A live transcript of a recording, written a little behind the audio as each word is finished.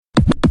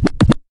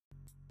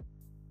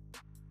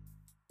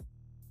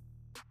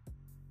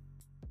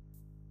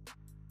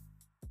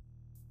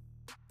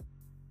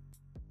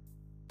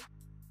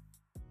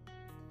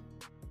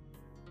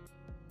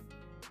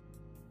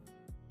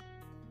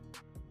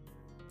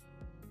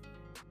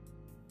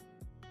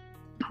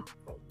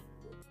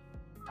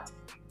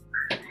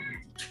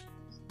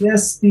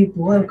Yes,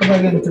 people, welcome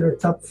again to the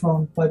Top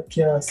Form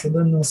podcast. I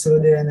don't know, so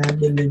there and I'm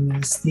building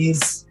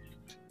Steez,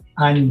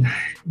 and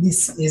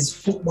this is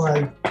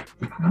football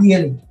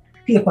daily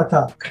paper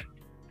talk.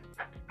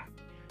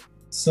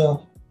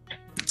 So,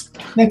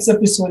 next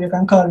episode, you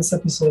can call this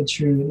episode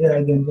 3. Yeah,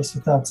 again, just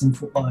to talk some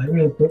football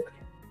real quick.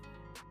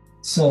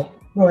 So,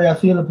 bro, I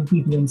feel up the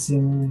people in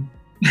saying,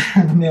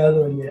 me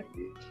alone there.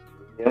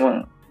 Yeah,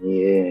 man.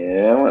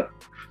 Yeah, man.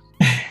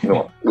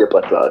 No,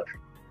 paper talk.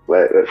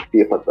 Like,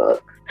 paper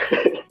talk.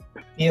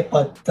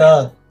 Paper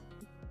talk.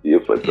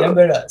 Paper Yeah, talk.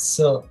 brother.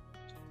 So,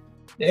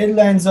 the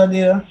headlines are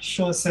there.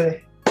 Show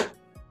say,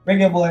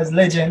 Reggae Boys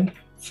legend,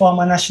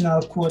 former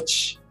national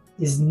coach,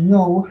 is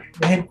now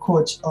the head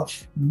coach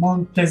of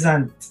Mount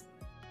Pleasant.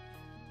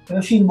 How do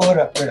you feel about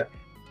that, brother?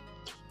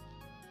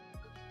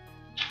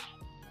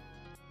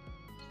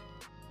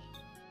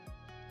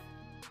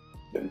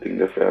 Them things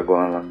that fair go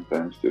on a long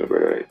time still,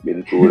 brother. It's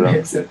been too long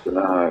Yes, sir.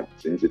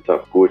 since the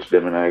top coach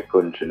them in our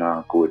country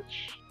now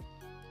coach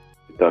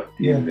the top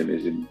team Yeah. then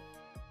is in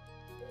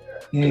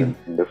Yeah. them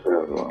things that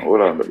fair go on.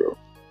 Hold on, bro.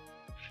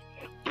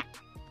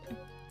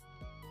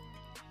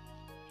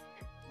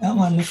 Yeah,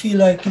 man, I feel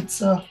like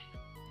it's a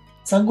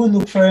good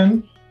look for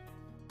him.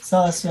 It's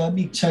also a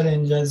big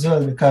challenge as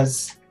well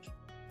because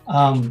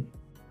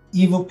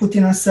even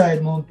putting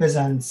aside Mount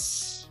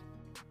Pleasant's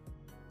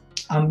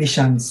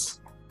ambitions,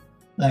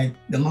 like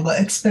they're gonna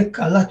expect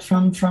a lot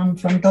from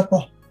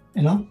Tapa,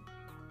 you know?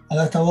 A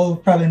lot of what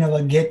we probably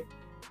never get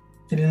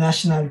to the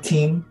national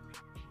team.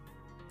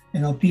 You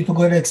know, people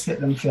gonna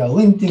expect them to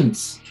win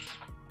things.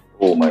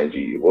 Oh my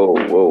G.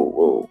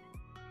 Whoa.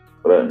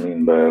 What I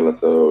mean by a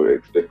lot of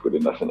expect with the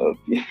national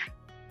team.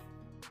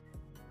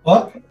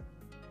 What?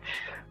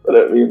 What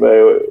I mean by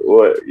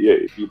what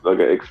people are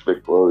gonna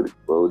expect what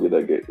did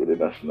I get with the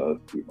national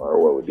team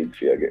or what did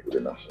I get with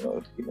the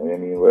national team? What do you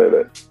mean by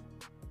that?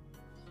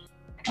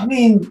 I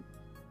mean,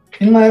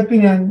 in my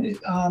opinion,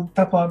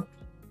 Tapa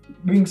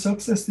brings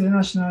success to the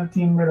national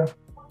team, brother.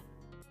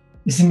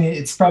 You see me,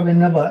 it's probably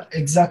never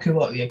exactly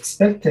what we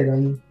expected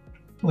and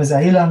it was a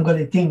hill and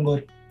gully thing,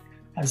 but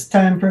as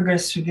time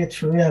progressed, we get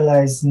to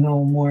realize now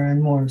more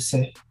and more.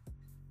 So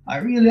I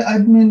really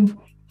admin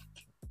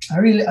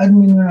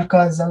when I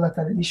cause a lot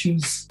of the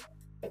issues.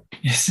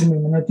 You see me,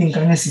 I don't think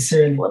I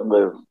necessarily.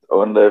 I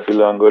wonder if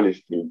Ilangoli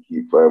still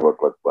keep 5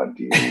 o'clock on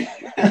TV.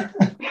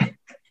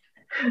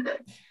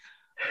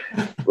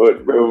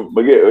 But bro,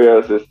 I get what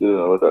you're saying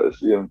still, but at the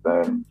same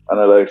time, and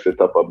I like set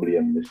up a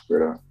blame list,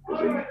 brother. You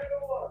see me?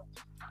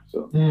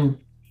 So,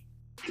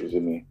 you see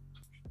me?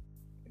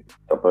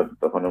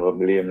 Tapa never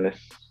blameless.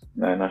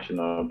 No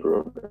national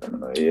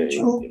program. Yeah,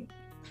 True.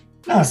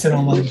 No, I said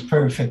nobody's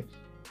perfect.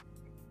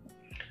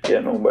 Yeah,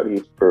 nobody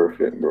is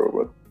perfect, bro.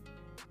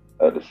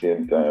 But at the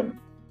same time,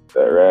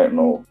 that right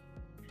now,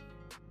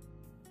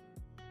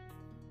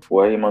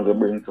 why am I gonna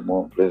bring to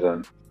Mount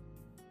Pleasant?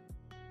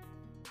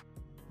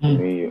 To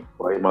me,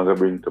 why am I gonna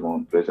bring to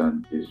Mount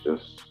Pleasant is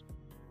just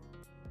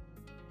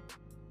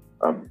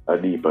a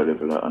deeper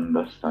level of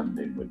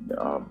understanding with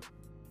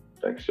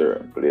like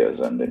certain players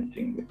and them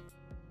things.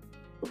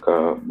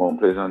 Because Mount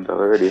Pleasant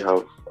already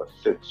have a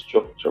set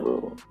structure,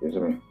 bro. You see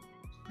me?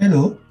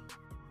 Hello.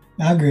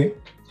 I agree.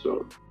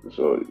 So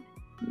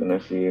when I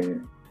see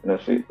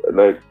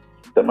like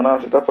the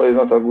man Tapa is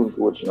not a good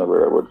coach, you know,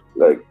 brother, but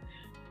like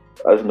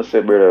as I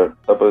said, brother,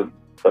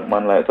 that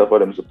man like Tapa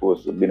them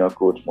supposed to be a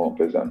coach Mount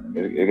Pleasant.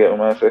 You get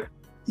what I say?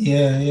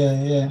 Yeah.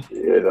 Yeah,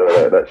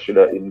 that should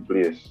have in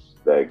place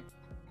like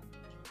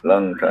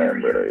long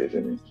time, brother, you see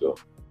me? So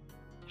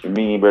for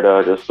me,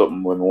 brother, just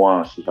something when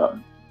want to see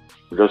happen.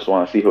 I just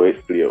want to see how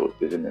it play out,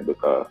 isn't it?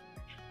 Because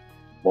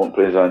Mount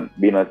Pleasant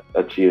being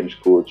a change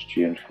coach.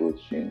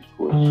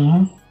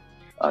 Mm-hmm.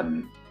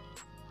 And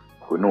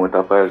we know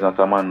Tapa is not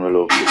a man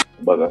will love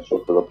bag of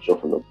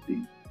shuffle up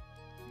thing.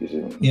 You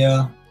see me?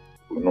 Yeah.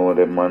 We know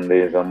the man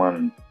there is a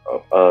man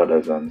of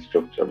orders and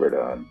structure,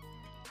 brother, and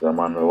the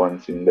man who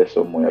wants him there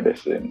somewhere there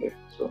same there.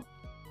 So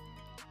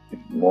if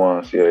you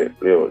want to see how it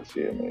play out,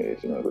 see me,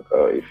 you know,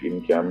 because if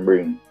him can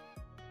bring.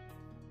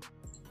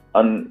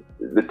 And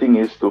the thing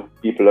is, to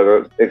people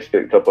are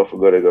expect Tapa for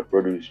God to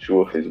produce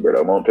trophies,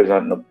 brother. Mount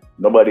Pleasant,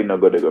 nobody not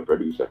going to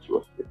produce a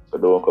trophy, so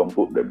don't come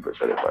put them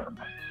pressure upon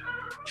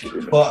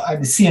them. But at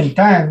the same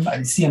time,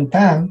 I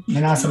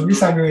mean, I some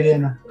disagree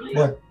there,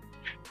 but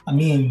I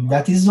mean,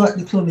 that is what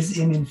the club is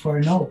aiming for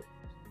now.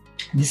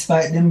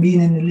 Despite them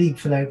being in the league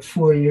for like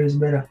 4 years,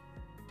 brother.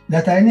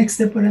 That our next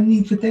step we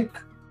need to take.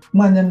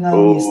 Man, them now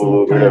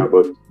Oh, brother,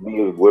 but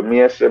when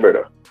me I say,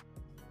 brother,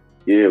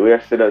 yeah, we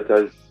have said that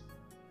as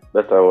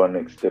that's our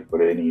next step for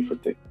they need to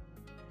take.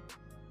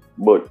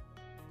 But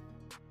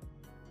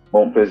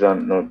Mount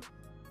Pleasant not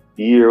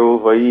year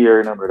over year,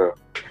 you know, brother.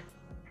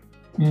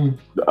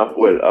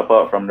 Well,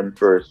 apart from them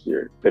first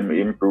year, them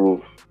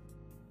improve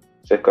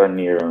second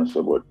year and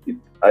so, but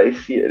I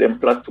see them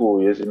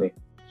plateau, isn't it?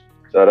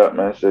 So that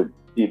man said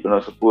people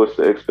are supposed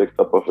to expect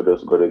Tapa for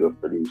just go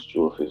produce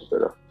trophies,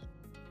 brother.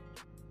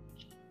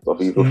 But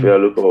people feel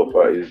look out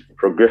for is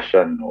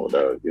progression now,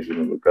 that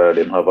isn't it? Because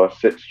them have a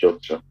set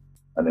structure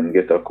and then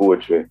get a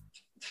coach where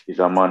He's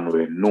a man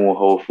who know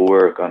how to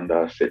work on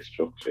that set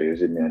structure, you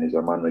see me, and he's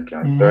a man who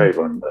can thrive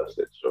on that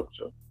set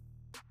structure.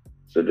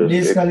 So just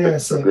basically,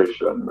 expect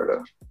progression,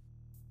 brother.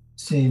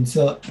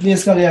 So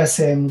basically, I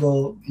say I'm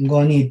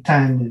gonna need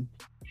time then.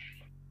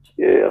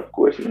 Yeah, of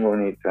course you're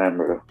gonna need time,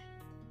 brother.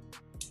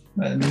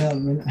 Well,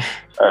 no,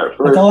 Alright,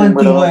 first thing,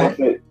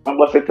 brother, I'm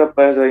gonna set up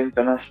as an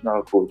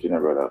international coach, you know,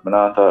 brother. I'm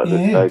not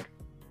talking like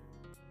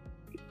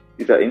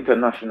he's an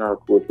international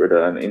coach,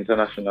 brother, an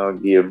international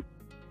game.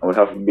 I would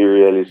have to be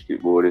realistic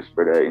about this,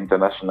 brother.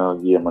 International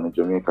game and the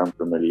Jamaican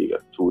Premier League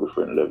at two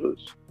different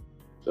levels.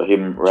 So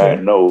him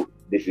right now,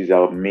 this is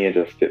a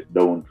major step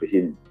down for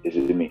him, you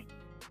see me?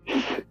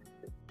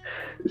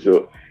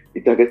 So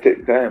it gonna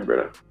take time,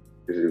 brother.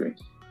 You see me?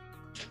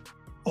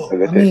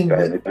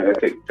 It gonna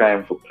take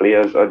time for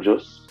players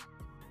adjust.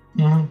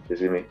 You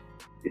see me?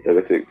 It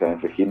gonna take time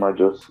for him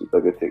adjust. It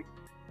gonna take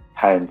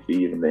time for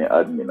even the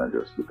admin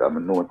adjust because I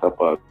know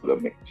Tapa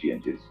gonna make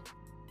changes.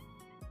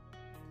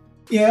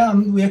 Yeah,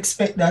 we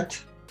expect that,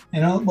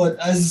 you know. But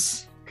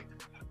as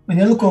when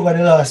you look over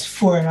the last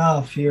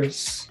 4.5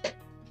 years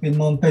with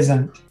Mount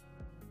Pleasant,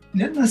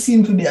 they don't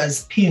seem to be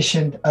as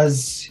patient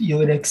as you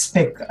would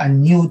expect a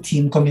new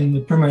team coming in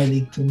the Premier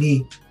League to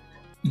be.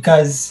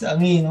 Because, I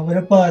mean, over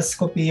the past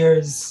couple of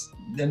years,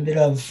 them did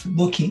have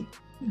Duki,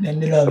 them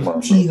did have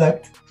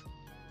Tigat.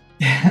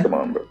 Come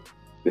on, bro.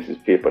 This is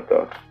paper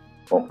talk.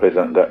 Mount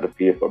Pleasant got the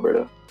paper,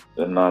 brother.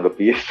 They're not the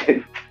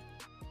patient.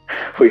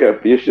 We are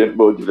patient,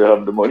 but you don't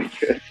have the money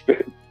to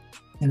spend.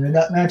 And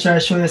that I try to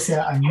show you, say,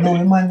 I know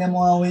the man them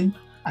want to win.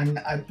 And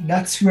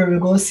that's where we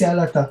go see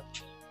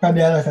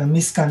probably a lot of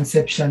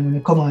misconception when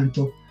you come on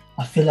to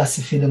a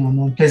philosophy them on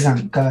Mount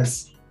Pleasant,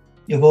 because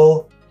them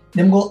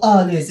go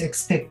always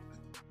expect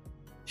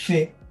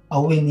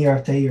a win year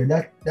after year.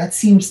 That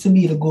seems to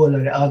be the goal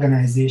of the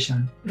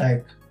organization,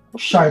 like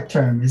short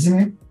term, isn't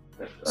it?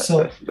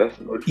 So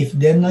if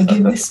they not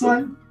give this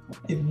man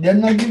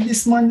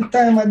the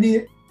time of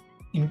day,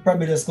 he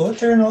probably just go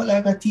turn out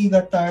like a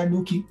Tiga or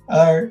Duki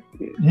or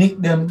nick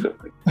them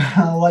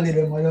wally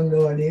them along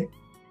the way.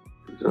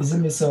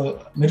 Isn't it?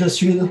 So we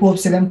just really hope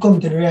that them come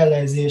to the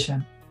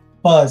realization.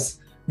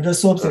 We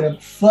just hope that them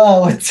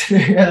forward to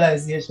the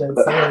realization.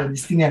 So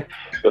this thing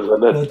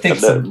will take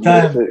some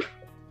time.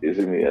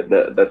 Isn't it?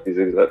 That is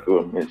exactly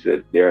what I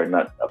mentioned. They are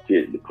not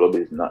the club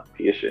is not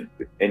patient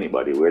with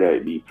anybody, whether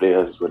it be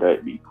players, whether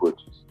it be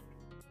coaches.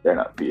 They're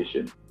not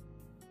patient.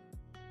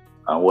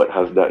 And what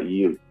has that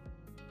yield?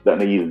 That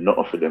not yield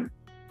nothing for them.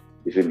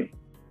 You see me?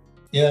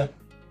 Yeah.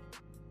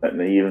 That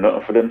not yield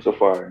nothing for them so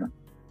far. You know?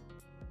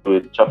 So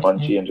it chop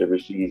and change every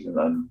season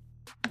and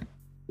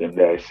then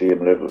they're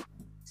same level.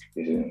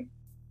 You see me?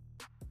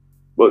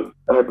 But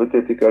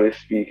hypothetically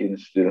speaking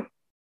still,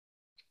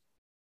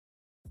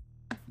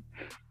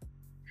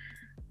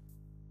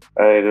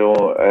 I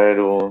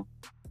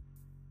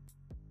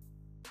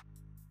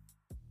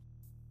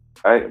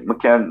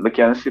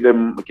can see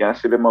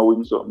them a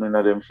win something in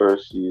them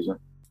first season.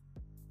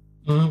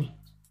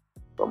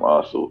 From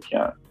also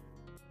can't.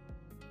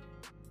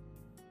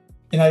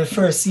 In the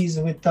first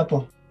season with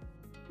Tapo.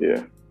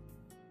 Yeah.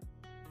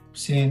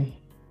 Same.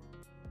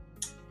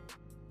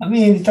 I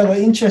mean, it's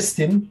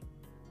interesting.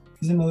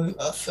 You know,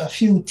 a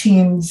few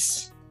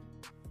teams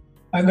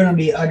are gonna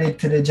be added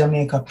to the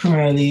Jamaica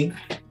Premier League.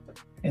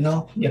 You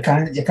know, you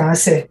can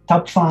say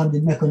Top Farm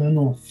did make them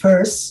know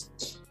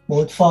first.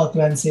 Both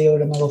Falkland say they're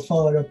gonna go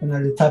forward up in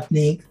the top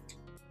league.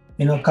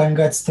 You know,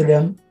 congrats to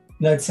them.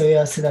 Let's say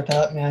you see that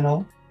happening, you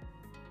know.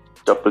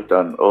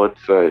 Capleton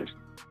outside.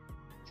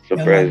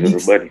 Surprise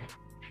everybody.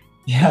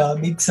 Yeah,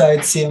 big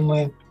side same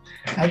way.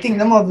 I think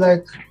them have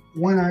like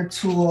one or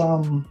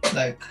two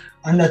like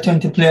under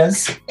 20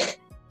 players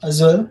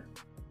as well.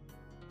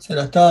 So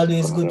that's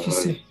always good to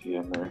see.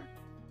 Yeah,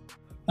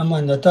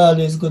 man, that's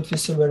always good to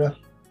see, brother.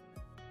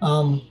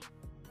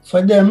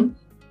 For them,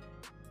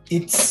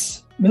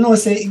 it's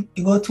say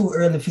it go too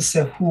early to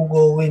say who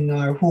go win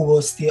or who go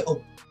stay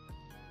up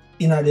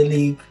in the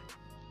league.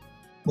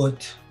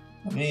 But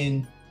I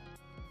mean,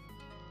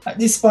 at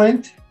this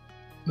point,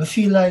 I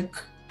feel like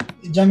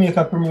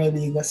Jamaica Premier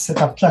League has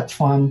set a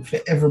platform for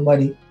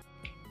everybody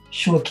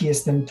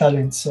showcase them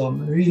talent. So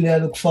I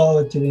look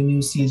forward to the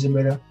new season,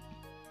 brother,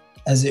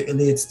 as it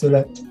relates to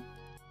that.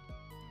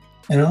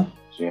 You know?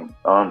 Yeah.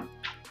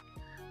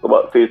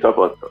 About the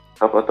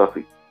top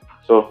topic.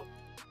 So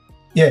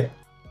yeah.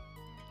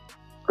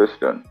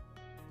 Question.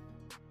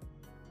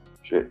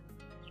 Shit.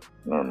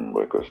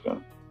 No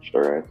question. Should I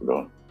write it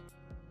down?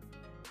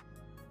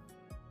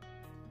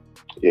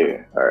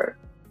 Yeah, alright.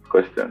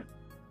 Question.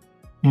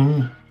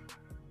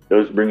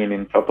 Those bringing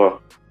in Tapa,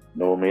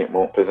 no make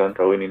Mount Pleasant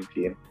a winning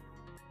team.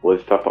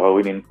 Was Tapa a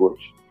winning coach?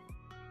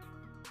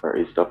 Or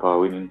is Tapa a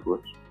winning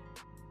coach?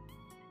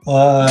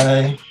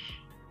 Why?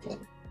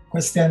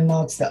 Question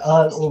marks are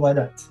all over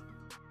that.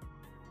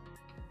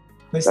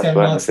 Question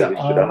marks are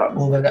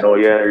all over that. No,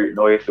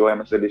 you see why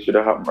I said this should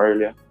have happened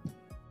earlier?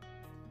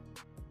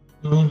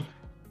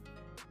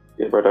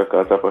 Yeah, brother,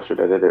 because Tapa should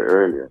have did it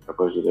earlier.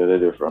 Tapa should have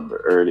did it from the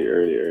early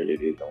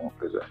days of Mount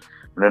Pleasant.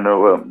 I don't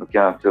know, well, we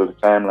can't tell the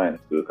timeline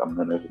still. I'm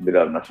not know if it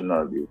have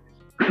national beauty.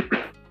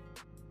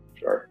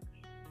 Sure.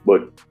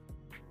 But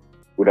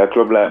with a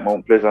club like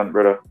Mount Pleasant,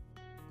 brother,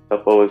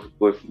 Tapa was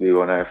supposed to be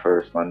one of the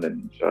first man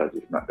in charge,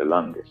 if not the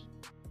longest.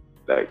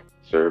 Like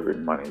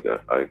serving manager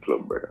at a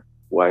club, brother.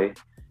 Why?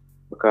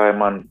 Because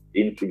man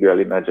integral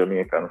in a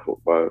Jamaican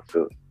football,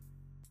 so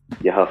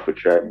you have to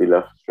try to build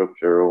a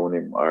structure around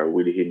him or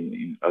with him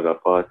in, as a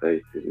part of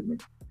it, isn't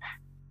it?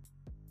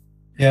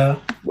 Yeah.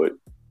 But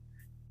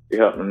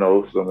you have to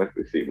know so much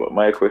to see. But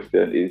my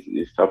question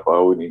is Tapa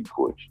a winning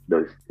coach?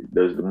 Does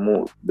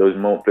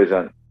Mount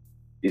Pleasant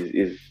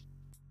is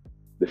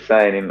the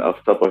signing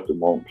of Tapa to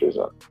Mount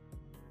Pleasant,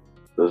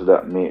 does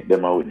that make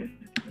them a winning?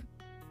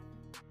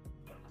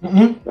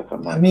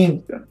 I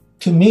mean,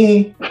 to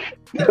me,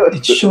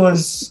 it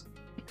shows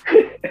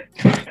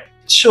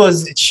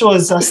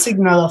a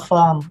signal of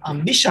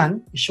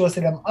ambition. It shows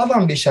that them have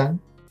ambition,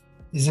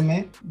 isn't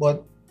it?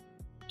 But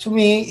to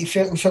me, if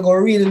you go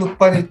really look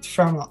at it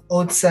from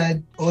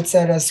outside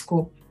the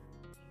scope,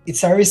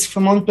 it's a risk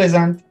for Mount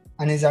Pleasant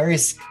and it's a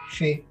risk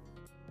for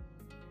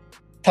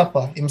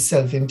Tapa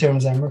himself in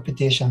terms of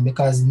reputation,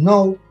 because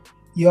now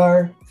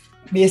you're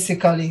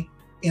basically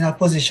in a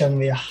position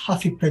where you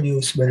have to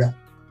produce, brother.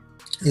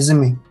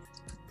 Isn't it?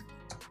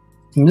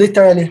 You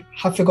literally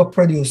have to go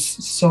produce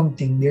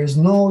something. There's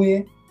no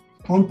way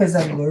Mount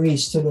Pleasant will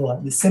reach to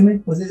the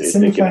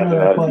semi-final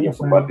or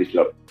quarter-final.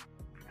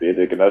 They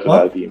take a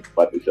national team for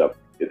party shop.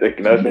 They take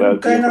a national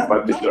team for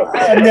party shop.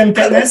 Them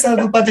take national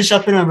for party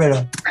shop,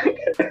 brother.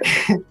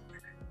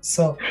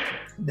 So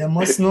they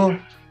must know.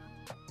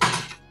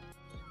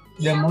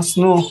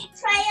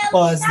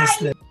 Pause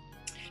this level.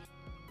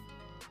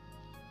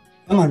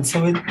 Come on,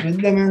 so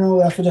with them, you know,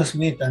 we have to just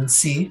wait and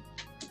see.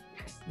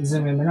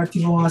 Isn't it? I not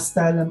even want to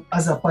style them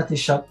as a party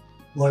shop,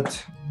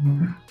 but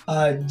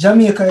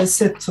Jamaica is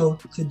set to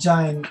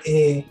join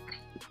a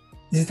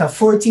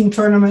 14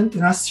 tournament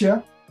in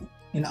Austria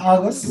in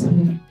August.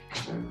 And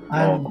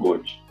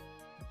coach.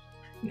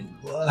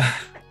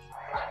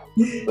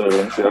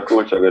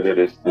 Coach, I got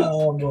this.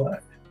 Oh boy.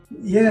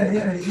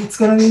 Yeah, it's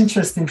gonna be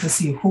interesting to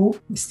see who.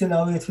 We still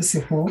are waiting to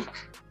see who,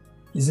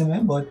 isn't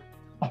it? But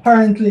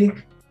apparently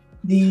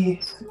the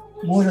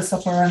modus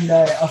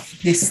operandi of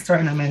this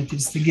tournament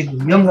is to give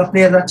the younger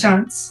players a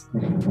chance.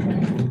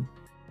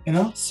 You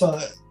know, so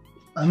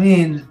I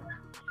mean,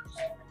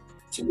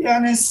 to be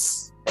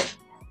honest,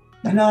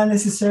 I don't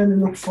necessarily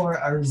look for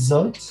a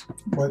result,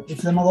 but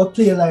if they're gonna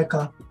play like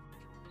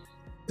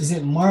is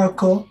it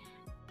Morocco,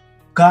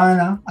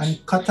 Ghana, and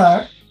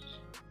Qatar,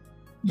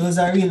 those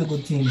are really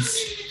good teams.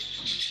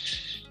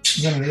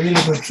 Yeah, really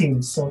good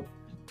teams. So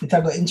it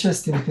will be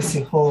interesting to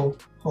see how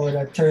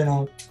that turn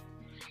out.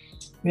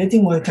 What do you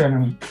think about the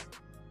tournament?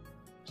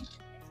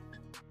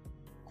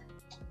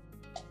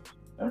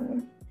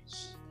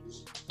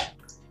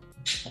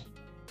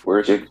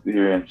 Work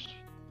experience.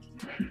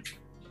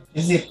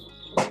 Is it?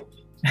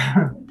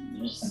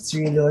 That's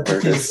really what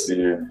it is.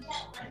 Experience.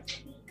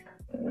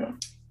 Yeah.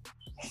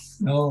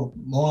 No,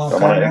 more. So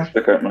I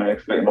expect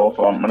no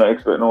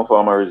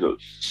formal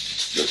results.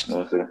 Just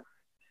no say.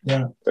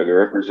 Yeah. I can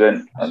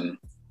represent and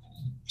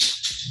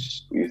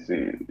we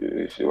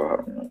see what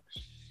happens next.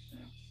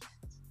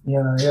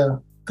 Yeah.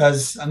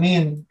 Because I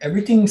mean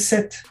everything's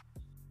set.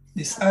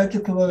 This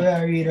article where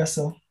I read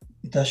so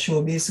it will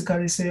show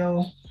basically say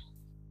how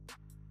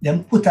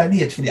them put a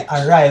date for the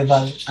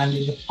arrival and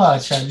the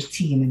departure of the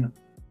team, you know.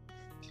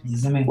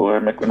 Boy,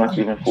 we not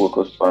even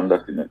focus on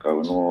that thing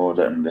because we know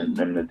them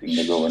the thing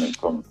they go when it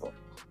comes to.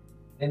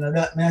 You know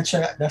that's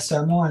why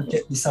I want to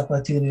take this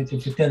opportunity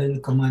to tell the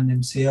command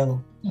them say,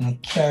 yo,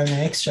 carry an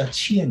extra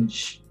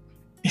change.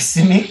 You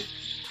see me?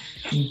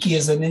 In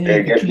case when they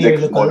need to clear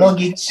the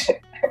luggage.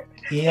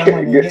 Yeah,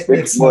 man, you get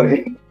next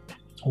money.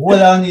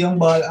 Hold on the young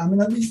ball. I mean,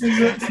 this is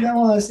what they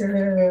want to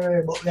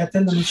say, but we are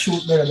telling them to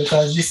shoot better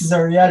because this is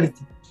a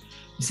reality.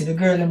 You see, the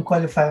girl them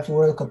qualify for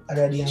World Cup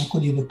already and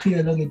could even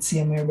clear luggage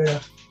same way,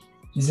 brother.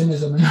 You see me,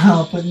 so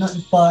now put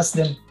nothing past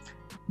them.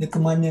 They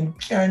come on them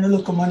carrying a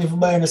look of money for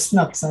buying the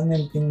snacks and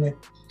them thing.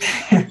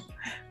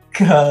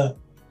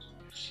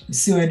 You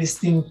see where this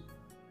thing,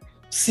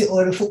 see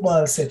all the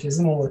football set, you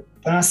know what?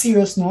 On a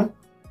serious note,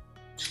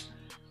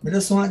 we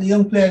just want the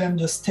young player them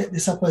just take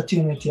this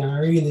opportunity and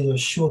really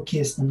just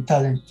showcase them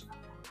talent.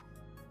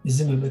 You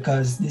see me?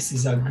 Because this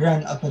is a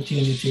grand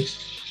opportunity.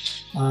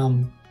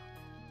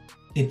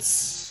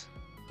 It's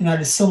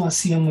the summer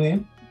same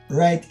way,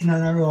 right in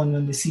and around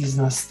when the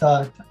season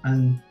start,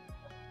 and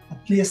a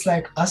place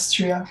like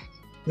Austria,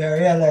 where I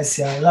realize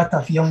a lot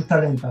of young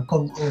talent are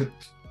come out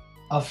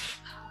of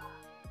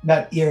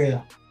that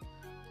area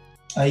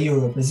of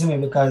Europe, you see me?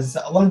 Because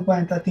at one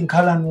point I think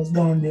Holland was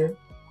down there.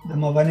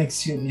 Them have an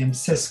ex-youth named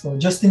Sesko,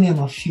 just to name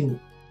a few.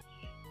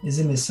 You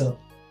see me? So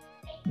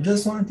I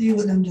just want you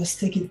with them just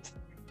take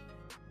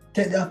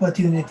the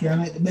opportunity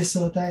and make the best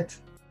out of it.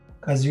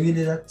 Because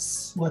really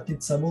that's what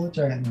it's about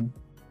right now.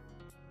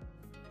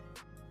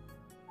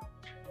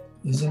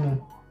 You see me?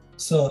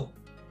 So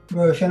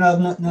Bro, if you don't have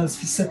nothing else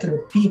to say to the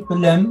people,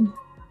 then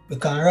we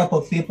can wrap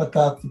up Paper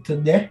Talk for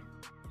today.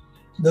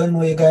 Don't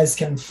know you guys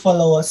can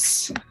follow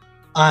us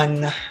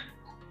on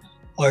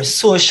our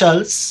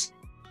socials.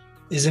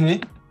 Isn't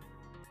it?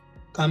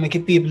 Can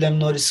make people them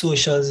know the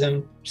socials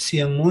them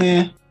same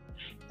way.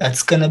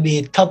 That's gonna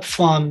be Top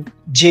Farm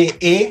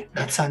JA.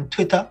 That's on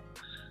Twitter.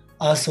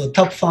 Also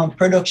Top Farm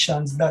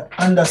Productions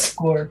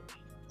 _,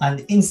 on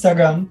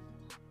Instagram,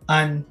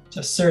 and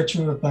just search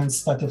me up on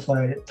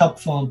Spotify, Top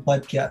Farm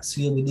Podcast.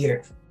 We'll be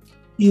there.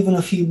 Even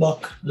a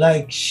feedback,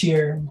 like,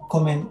 share,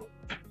 comment,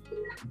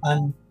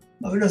 and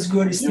we just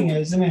grow this thing here,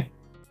 isn't it?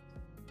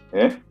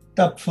 Yeah?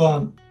 Top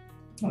Farm.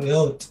 We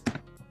out.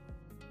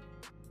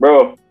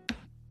 Bro.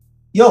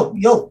 Yo.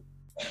 You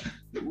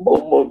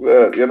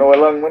know how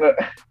long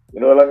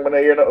I'm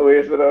hear that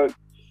waste without.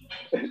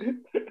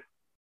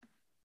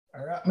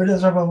 Alright, we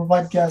just wrap up a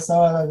podcast.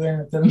 I'm going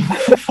to tell them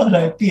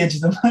follow the page,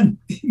 the man.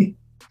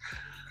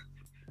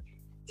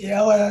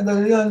 Yeah, what I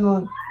don't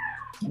know.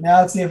 I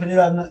ask you if you did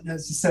have nothing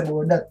else to say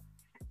about that.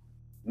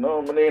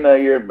 No, I ain't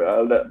hear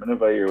all that. I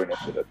never hear when I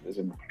say that,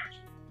 isn't it?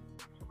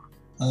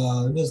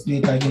 Just do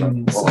it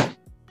again. So.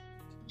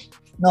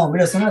 No, but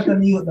that's not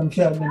telling you them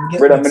fail them get.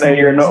 Brother, I don't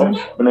hear nothing.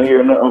 When I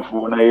hear nothing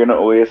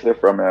what you say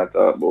from me, I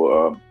talk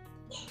about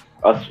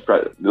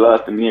Austria. The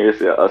last thing you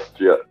say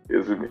Austria,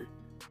 isn't it?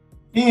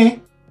 Yeah.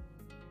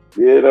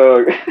 Yeah,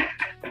 dog.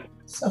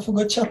 So I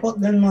forgot chop up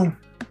then, man.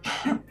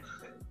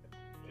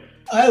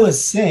 I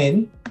was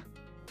saying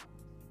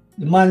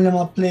the man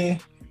them play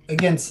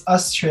against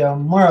Austria,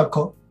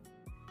 Morocco,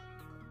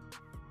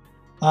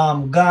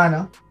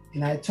 Ghana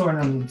in a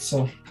tournament.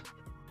 So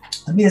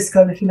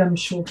basically for them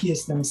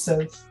showcase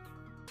themselves.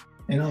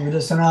 You know, we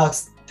just wanna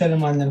tell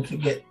them and them to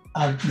get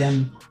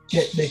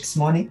Bex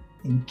money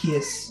in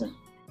case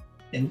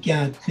them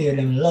can't clear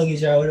them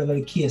luggage or whatever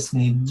the case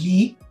may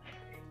be.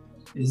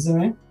 You see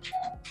me?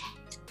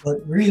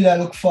 But really I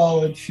look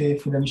forward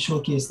for them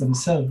showcase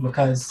themselves,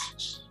 because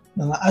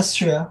in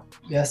Austria,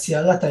 you see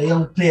a lot of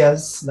young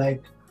players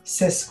like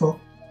Sesko.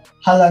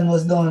 Haaland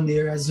was down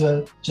there as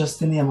well, just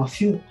to name a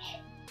few.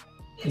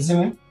 You see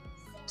me?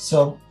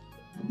 So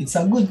it's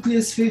a good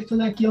place for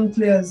like young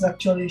players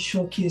actually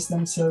showcase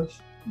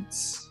themselves.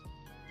 It's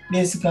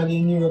basically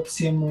in Europe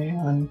same way,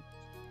 and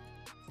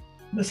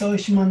that's how we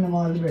should man them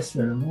all the best for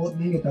them. What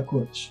do you get a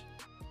coach?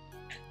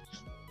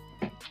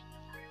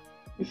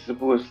 It's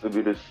supposed to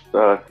be the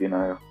start, you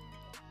know,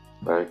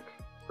 like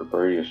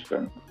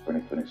preparation for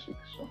 2026.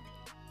 So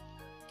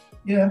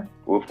yeah.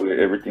 Hopefully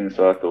everything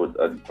sorted out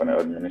on the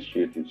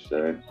administrative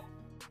side.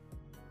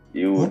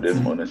 You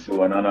them wanna see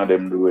one of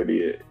them do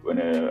it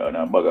when on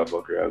a bag of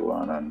fucker go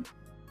on, and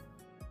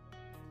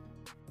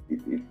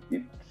it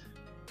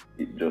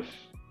just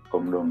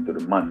come down to the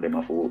man them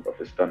have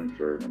to stand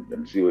for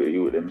them see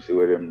what them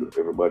do,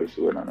 everybody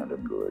see what none of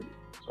them do already.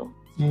 So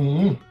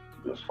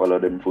just follow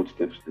them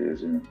footsteps there,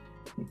 you know.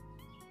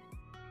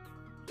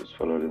 Just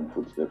follow them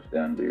footsteps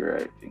there and do the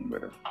right thing,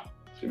 brother.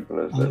 Simple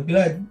as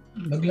that.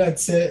 I'm glad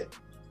say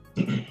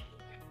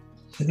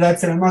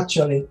them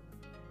actually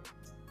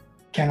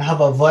can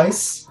have a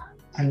voice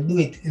and do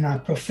it in a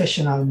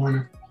professional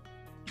manner.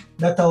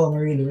 That's how I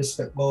really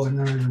respect going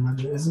on,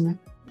 isn't it?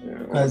 Yeah,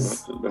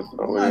 because that's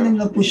them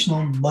not push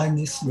no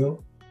badness,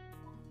 bro.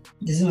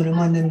 Isn't it? The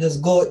man them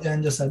just go out there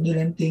and just do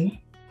them thing.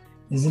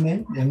 Isn't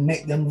it? They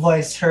make them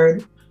voice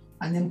heard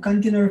and then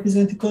continue to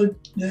represent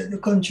the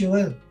country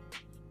well.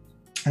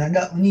 And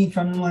that we need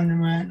from the man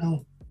them right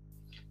now.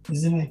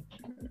 Isn't it?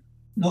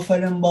 Enough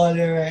of them ball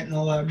there right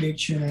now are big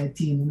through in our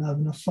team. We have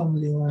no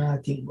family we want to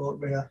think about,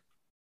 brother.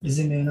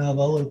 Isn't it? We have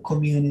a whole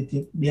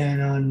community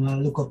behind and we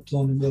look up to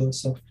them, bro.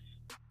 So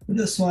we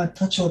just want to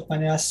touch out on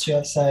the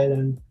Austria side,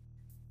 and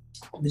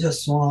we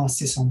just want to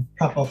see some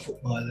proper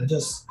football.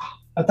 That's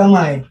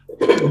my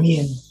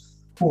main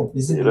hope.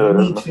 Isn't it? We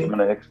need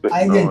to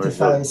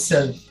identify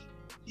ourselves.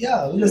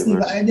 Yeah, we just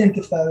need to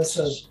identify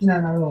ourselves in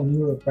and around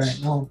Europe right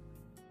now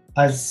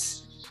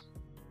as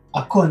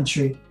a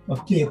country we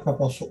play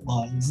proper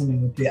football, isn't it?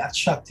 We play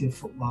attractive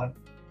football.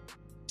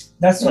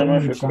 That's what we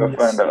need from this.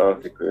 Find the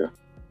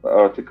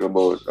article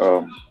about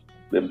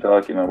them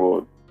talking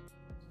about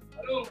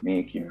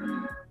making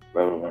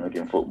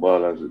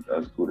football as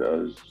good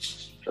as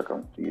track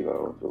and field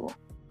or whatever.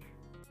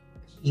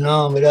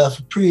 No, but they have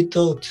to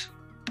pre-thought.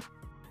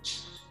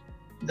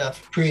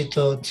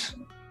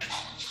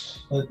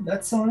 But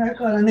that sounds like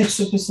the next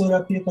episode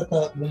of Paper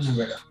Talk,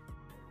 brother.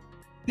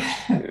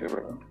 Yeah,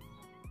 bro.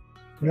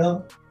 You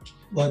know,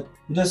 but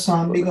we just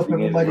want to big up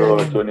everybody.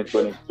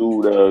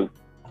 2022, dog.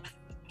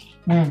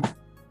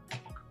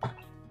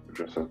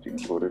 Just a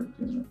think about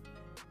everything.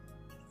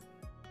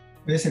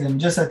 Listen,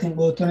 just I think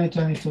about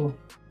 2022.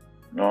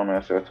 No, man,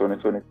 I said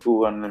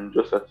 2022, and them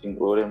just I think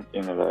about them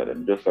things like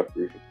them. Just have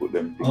to put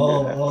them things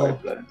in the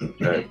pipeline.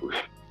 Try push.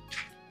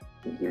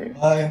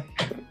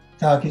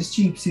 Talk is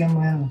cheap, see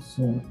man.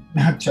 So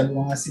I actually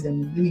want to see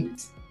them do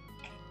it.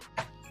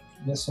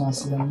 Just want to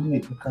see them do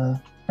it because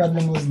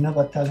problem was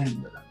never talent,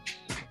 brother.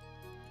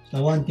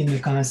 The one thing you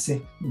can't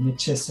say with the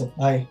chest up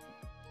high,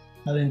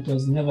 talent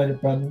was never the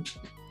problem.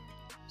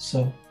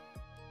 So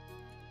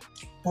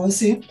We'll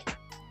see.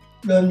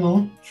 Don't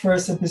know.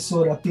 First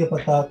episode of Paper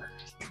Talk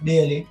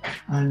Daily.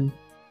 And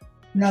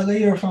not gonna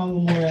hear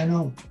from me more, I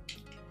know.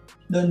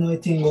 Don't know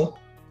anything go.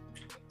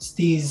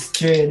 Steve's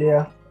trade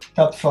there.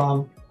 Top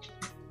farm.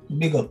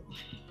 Big up.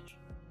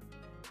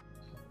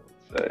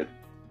 Outside.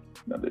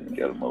 Nothing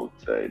get them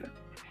outside.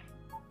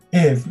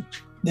 Hey,